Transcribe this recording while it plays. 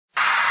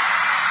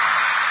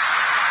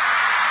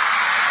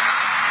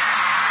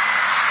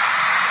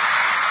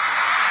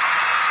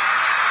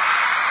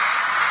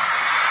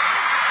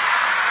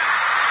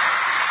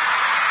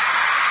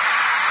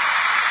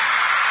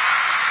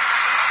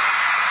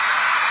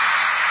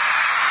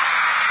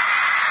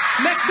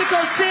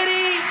Mexico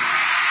City.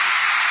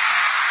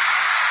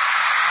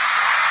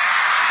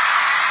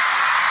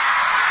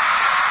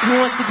 Who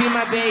wants to be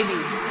my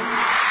baby?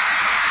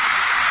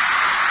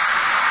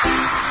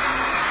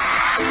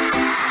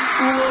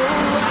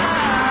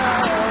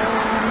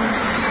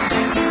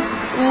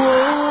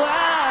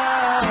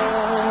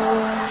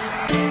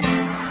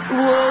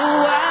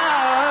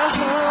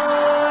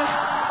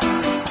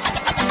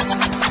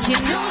 You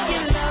know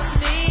you love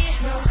me,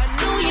 I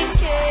know you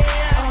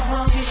care.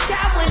 Just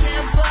shout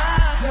whenever,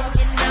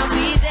 and I'll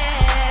be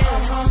there.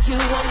 You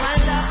want my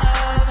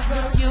love,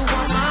 you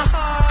want my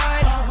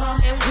heart,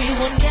 and we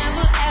will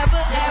never,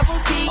 ever, ever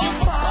be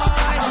apart.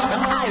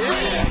 I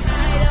wait an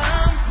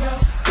item,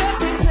 girl,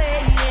 we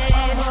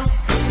playing.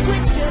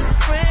 We're just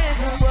friends,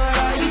 what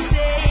are you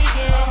saying?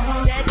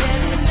 Said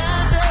there's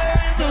another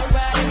look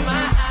right in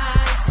my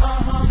eyes.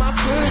 My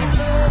first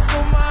love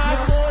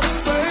for the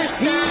first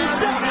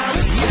time.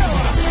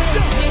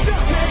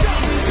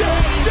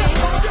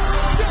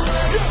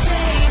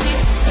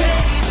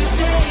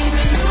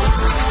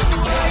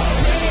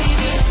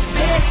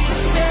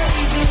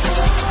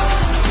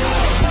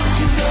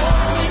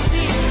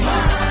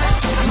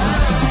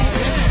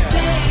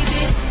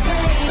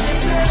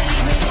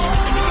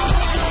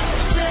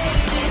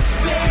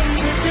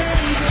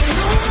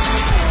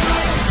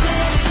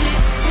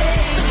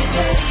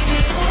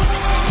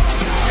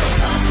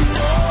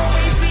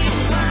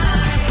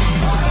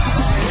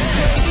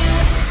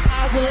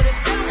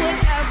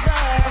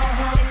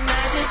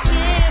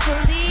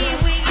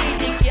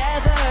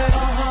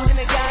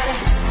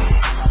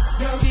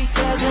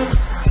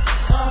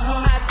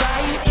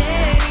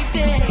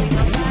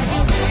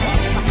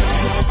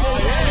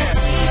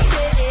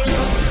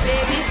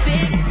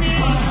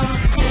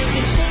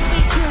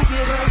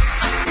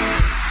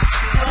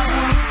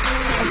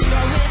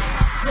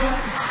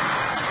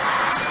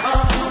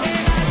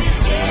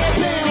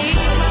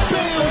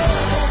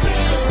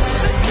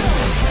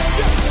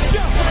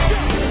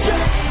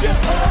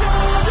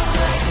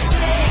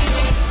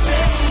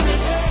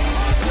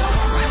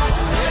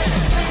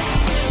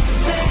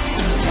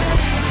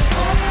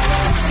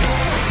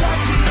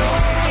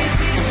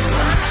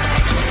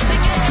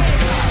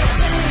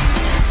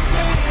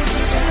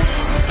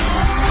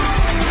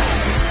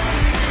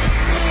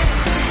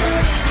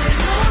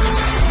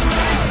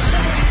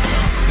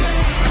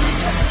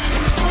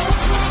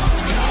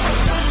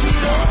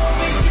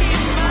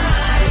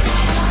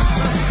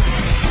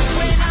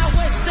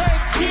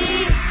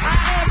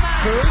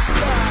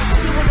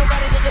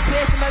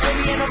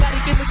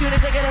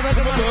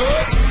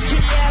 She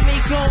had me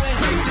going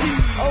crazy.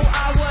 Oh,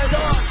 I was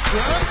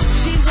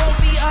she woke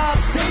me up.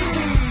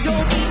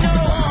 Don't need no.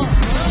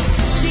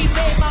 She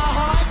made my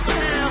heart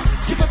pound.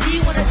 Skip a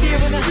beat when I see her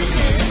in the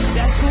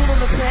that's cool on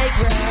the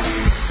playground.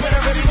 But I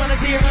really wanna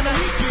see her in the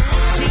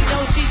she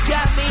knows she's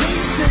got me.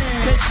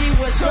 Cause she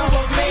was so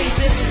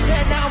amazing.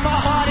 And now my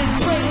heart is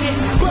breaking.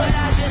 But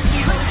I just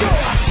keep on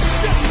going.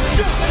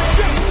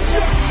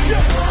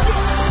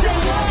 Say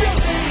what?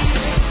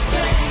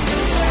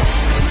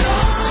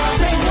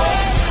 Say what?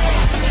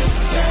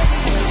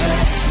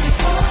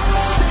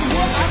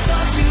 I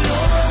thought you'd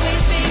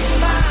always be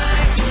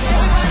mine.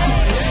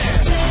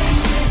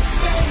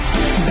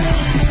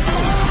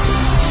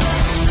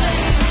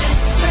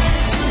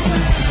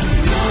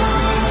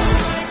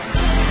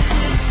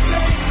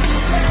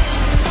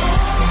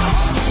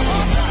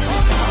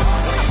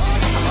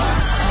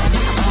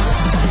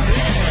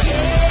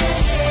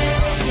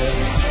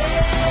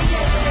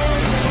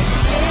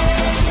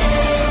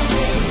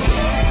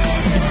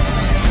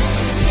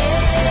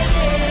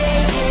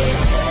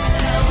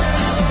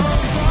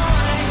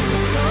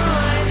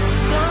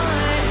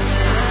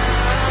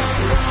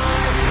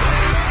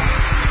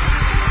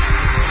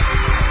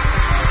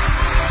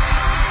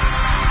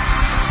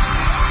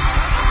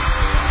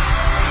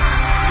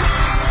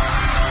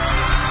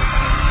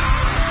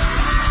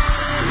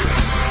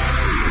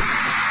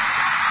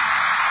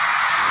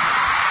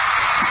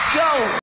 Go!